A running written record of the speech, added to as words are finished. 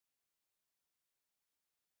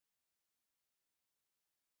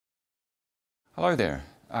Hello there,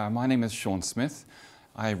 my name is Sean Smith.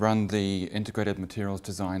 I run the Integrated Materials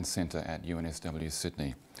Design Centre at UNSW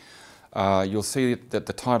Sydney. You'll see that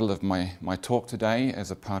the title of my talk today as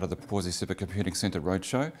a part of the Pawsey Supercomputing Centre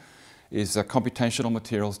Roadshow is Computational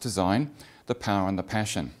Materials Design, the Power and the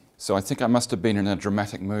Passion. So I think I must have been in a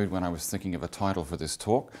dramatic mood when I was thinking of a title for this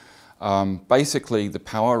talk. Basically, the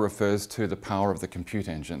power refers to the power of the compute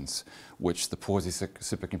engines, which the Pawsey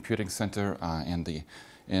Supercomputing Centre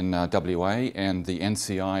in WA and the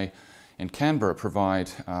NCI in Canberra provide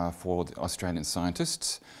for the Australian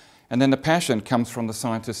scientists. And then the passion comes from the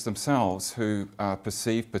scientists themselves who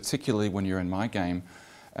perceive, particularly when you're in my game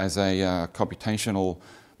as a computational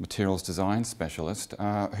materials design specialist,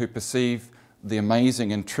 who perceive the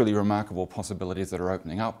amazing and truly remarkable possibilities that are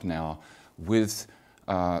opening up now with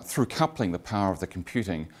through coupling the power of the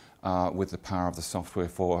computing with the power of the software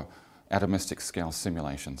for atomistic scale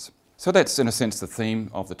simulations. So that's in a sense the theme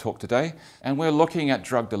of the talk today, and we're looking at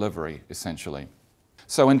drug delivery essentially.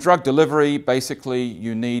 So in drug delivery, basically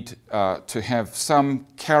you need to have some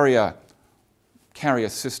carrier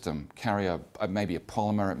system, maybe a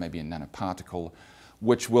polymer, it may be a nanoparticle,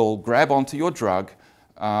 which will grab onto your drug,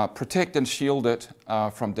 protect and shield it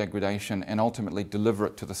from degradation, and ultimately deliver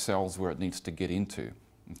it to the cells where it needs to get into.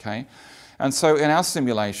 Okay? And so in our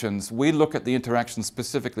simulations, we look at the interaction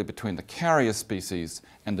specifically between the carrier species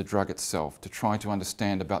and the drug itself to try to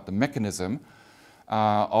understand about the mechanism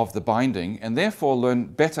of the binding and therefore learn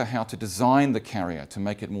better how to design the carrier to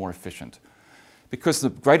make it more efficient. Because the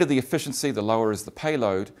greater the efficiency, the lower is the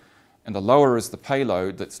payload, and the lower is the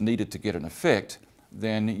payload that's needed to get an effect,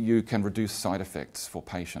 then you can reduce side effects for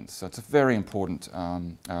patients. So it's a very important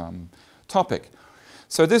topic.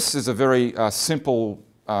 So this is a very simple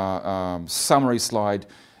summary slide,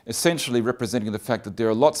 essentially representing the fact that there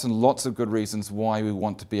are lots and lots of good reasons why we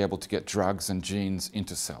want to be able to get drugs and genes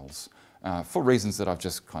into cells, for reasons that I've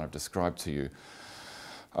just kind of described to you.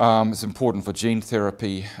 It's important for gene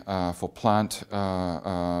therapy, for plant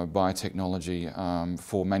biotechnology,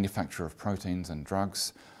 for manufacture of proteins and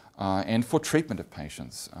drugs, and for treatment of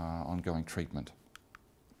patients, ongoing treatment.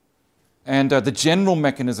 And the general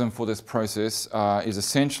mechanism for this process is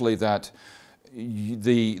essentially that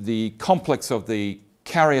the complex of the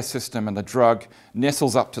carrier system and the drug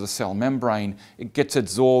nestles up to the cell membrane. It gets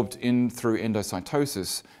absorbed in through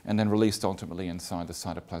endocytosis and then released ultimately inside the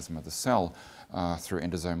cytoplasm of the cell through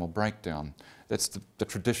endosomal breakdown. That's the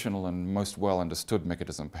traditional and most well understood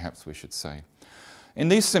mechanism, perhaps we should say. In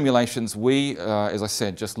these simulations, we, as I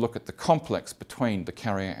said, just look at the complex between the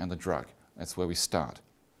carrier and the drug. That's where we start.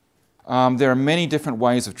 There are many different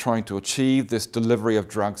ways of trying to achieve this delivery of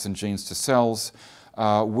drugs and genes to cells.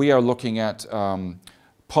 We are looking at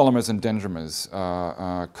polymers and dendrimers,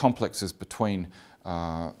 complexes between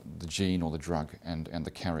the gene or the drug and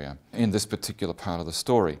the carrier in this particular part of the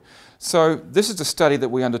story. So this is a study that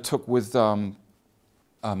we undertook with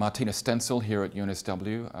Martina Stenzel here at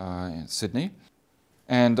UNSW in Sydney.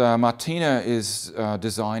 And Martina is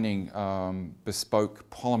designing bespoke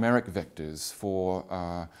polymeric vectors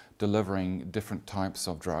for delivering different types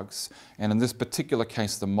of drugs. And in this particular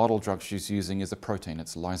case, the model drug she's using is a protein.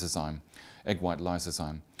 It's lysozyme, egg white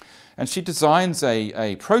lysozyme. And she designs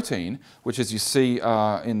a protein, which as you see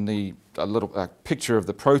in the little picture of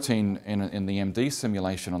the protein in the MD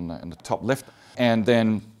simulation in the top left, and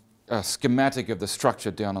then a schematic of the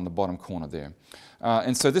structure down on the bottom corner there.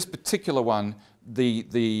 And so this particular one,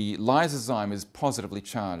 the lysozyme is positively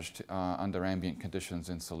charged under ambient conditions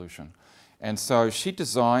in solution. And so she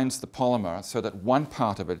designs the polymer so that one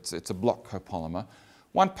part of it, it's a block copolymer,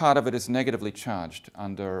 one part of it is negatively charged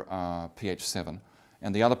under pH 7,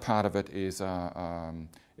 and the other part of it is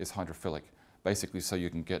hydrophilic, basically so you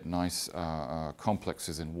can get nice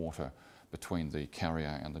complexes in water between the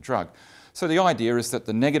carrier and the drug. So the idea is that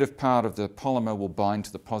the negative part of the polymer will bind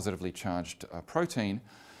to the positively charged protein,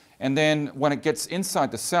 and then when it gets inside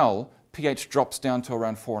the cell, pH drops down to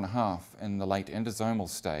around 4.5 in the late endosomal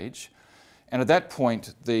stage. And at that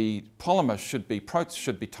point, the polymer should be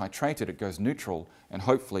titrated, it goes neutral, and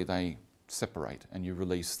hopefully they separate and you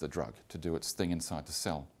release the drug to do its thing inside the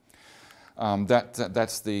cell.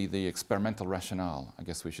 That's the experimental rationale, I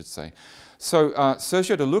guess we should say. So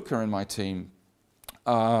Sergio De Luca and my team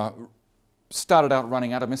started out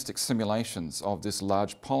running atomistic simulations of this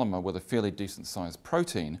large polymer with a fairly decent sized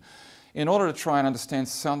protein in order to try and understand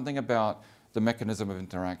something about the mechanism of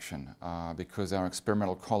interaction, because our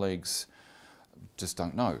experimental colleagues just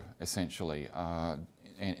don't know, essentially,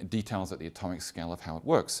 details at the atomic scale of how it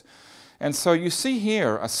works. And so you see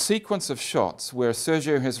here a sequence of shots where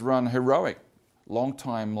Sergio has run heroic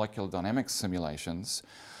long-time molecular dynamics simulations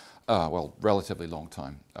well, relatively long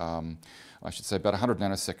time. I should say about 100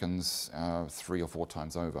 nanoseconds, 3 or 4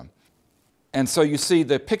 times over. And so you see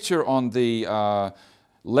the picture on the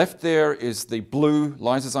left there is the blue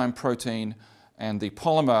lysozyme protein, and the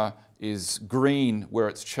polymer is green where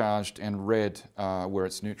it's charged and red where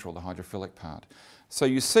it's neutral, the hydrophilic part. So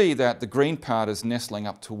you see that the green part is nestling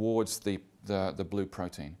up towards the blue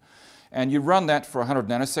protein. And you run that for 100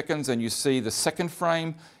 nanoseconds and you see the second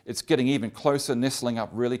frame, it's getting even closer, nestling up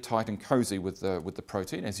really tight and cozy with the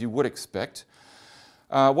protein, as you would expect.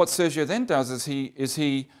 What Sergio then does is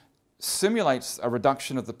he simulates a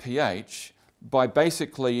reduction of the pH by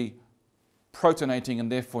basically protonating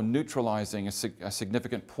and therefore neutralizing a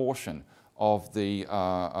significant portion of the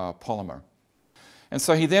polymer. And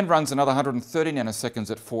so he then runs another 130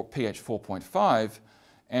 nanoseconds at pH 4.5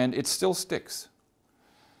 and it still sticks.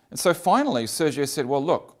 And so finally Sergio said, well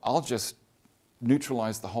look, I'll just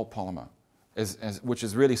neutralize the whole polymer, which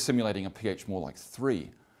is really simulating a pH more like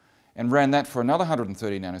 3, and ran that for another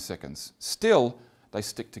 130 nanoseconds. Still, they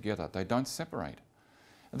stick together, they don't separate.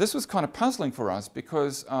 And this was kind of puzzling for us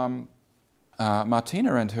because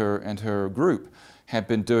Martina and her group had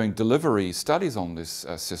been doing delivery studies on this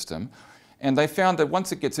system, and they found that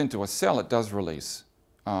once it gets into a cell, it does release.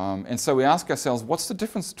 And so we ask ourselves, what's the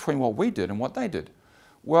difference between what we did and what they did?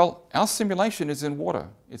 Well, our simulation is in water.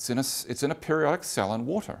 It's in a periodic cell in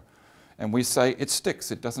water. And we say it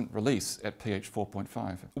sticks, it doesn't release at pH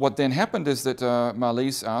 4.5. What then happened is that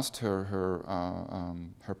Marlies asked her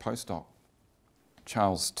postdoc,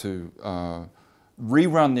 Charles, to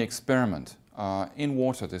rerun the experiment in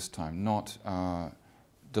water this time, not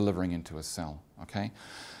delivering into a cell. Okay?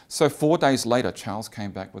 So 4 days later, Charles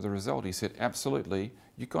came back with a result. He said, absolutely,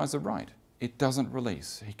 you guys are right. It doesn't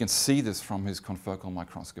release. He can see this from his confocal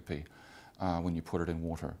microscopy when you put it in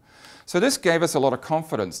water. So this gave us a lot of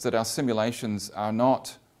confidence that our simulations are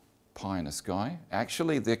not pie in the sky.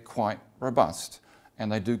 Actually, they're quite robust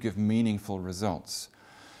and they do give meaningful results.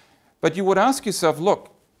 But you would ask yourself,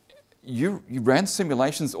 look, you ran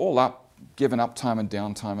simulations all up, given uptime and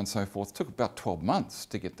downtime and so forth. It took about 12 months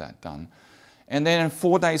to get that done. And then in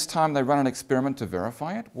 4 days' time, they run an experiment to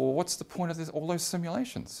verify it. Well, what's the point of all those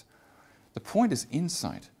simulations? The point is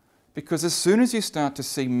insight. Because as soon as you start to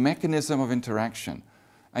see mechanism of interaction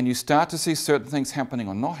and you start to see certain things happening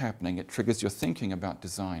or not happening, it triggers your thinking about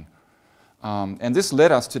design. And this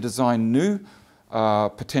led us to design new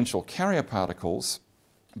potential carrier particles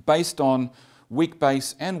based on weak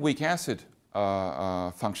base and weak acid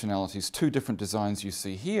functionalities. 2 different designs you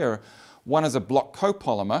see here. One is a block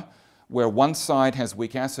copolymer, where one side has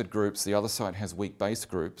weak acid groups, the other side has weak base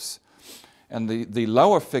groups. And the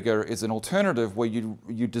lower figure is an alternative where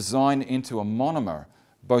you design into a monomer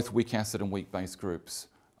both weak acid and weak base groups,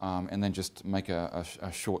 and then just make a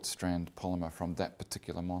short strand polymer from that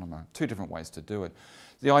particular monomer. 2 different ways to do it.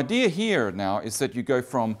 The idea here now is that you go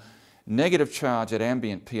from negative charge at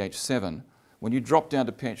ambient pH 7, when you drop down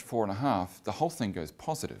to pH 4.5, the whole thing goes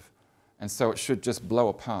positive. And so it should just blow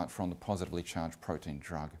apart from the positively charged protein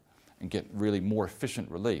drug and get really more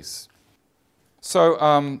efficient release.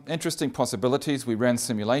 So interesting possibilities. We ran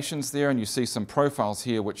simulations there and you see some profiles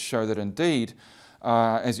here which show that indeed,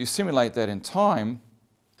 as you simulate that in time,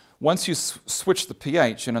 once you switch the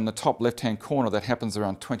pH, and in the top left-hand corner that happens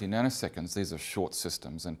around 20 nanoseconds, these are short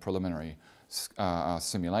systems and preliminary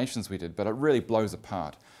simulations we did, but it really blows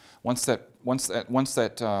apart. Once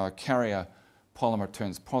that carrier polymer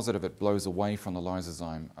turns positive, it blows away from the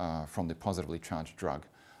lysozyme, from the positively charged drug,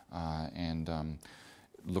 and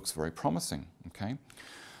looks very promising. Okay?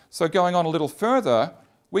 So going on a little further,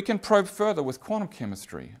 we can probe further with quantum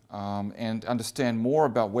chemistry and understand more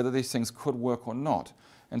about whether these things could work or not.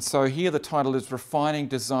 And so here the title is Refining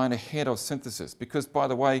Design Ahead of Synthesis, because, by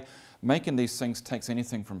the way, making these things takes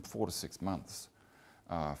anything from 4 to 6 months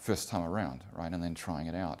first time around, right, and then trying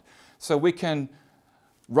it out. So we can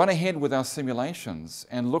run ahead with our simulations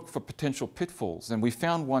and look for potential pitfalls. And we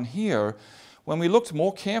found one here. When we looked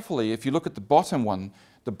more carefully, if you look at the bottom one,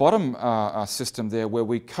 the bottom system there where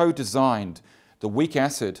we co-designed the weak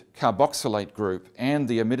acid carboxylate group and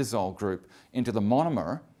the imidazole group into the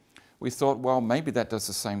monomer, we thought, well, maybe that does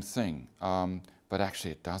the same thing. But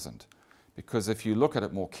actually it doesn't. Because if you look at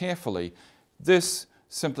it more carefully, this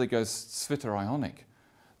simply goes zwitterionic.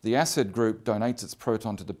 The acid group donates its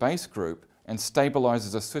proton to the base group and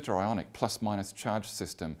stabilizes a zwitterionic plus-minus charge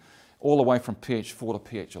system all the way from pH 4 to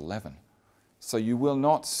pH 11. So you will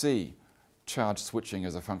not see charge switching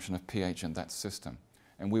as a function of pH in that system.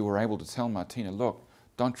 And we were able to tell Martina, look,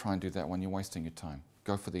 don't try and do that when you're wasting your time.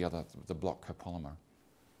 Go for the block copolymer.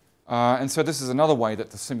 And so this is another way that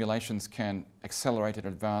the simulations can accelerate and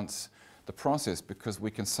advance the process, because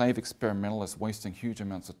we can save experimentalists wasting huge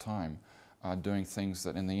amounts of time doing things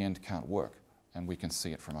that in the end can't work, and we can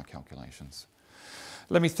see it from our calculations.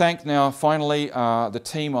 Let me thank now finally the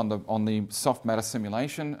team on the soft matter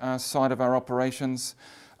simulation side of our operations.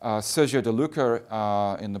 Sergio De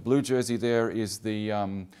Luca in the blue jersey there is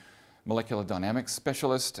the molecular dynamics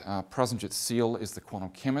specialist. Prasenjit Seal is the quantum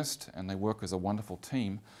chemist, and they work as a wonderful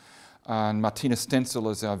team. And Martina Stenzel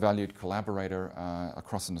is our valued collaborator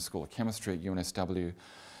across in the School of Chemistry at UNSW.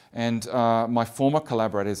 And my former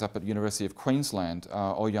collaborators up at University of Queensland,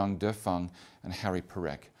 Ouyang Defang and Harry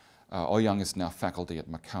Perek. Ouyang is now faculty at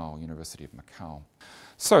Macau, University of Macau.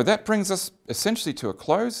 So that brings us essentially to a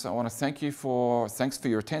close. I want to thank you thanks for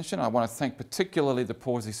your attention. I want to thank particularly the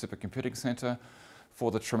Pawsey Supercomputing Centre for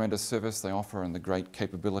the tremendous service they offer and the great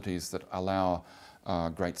capabilities that allow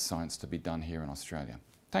great science to be done here in Australia.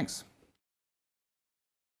 Thanks.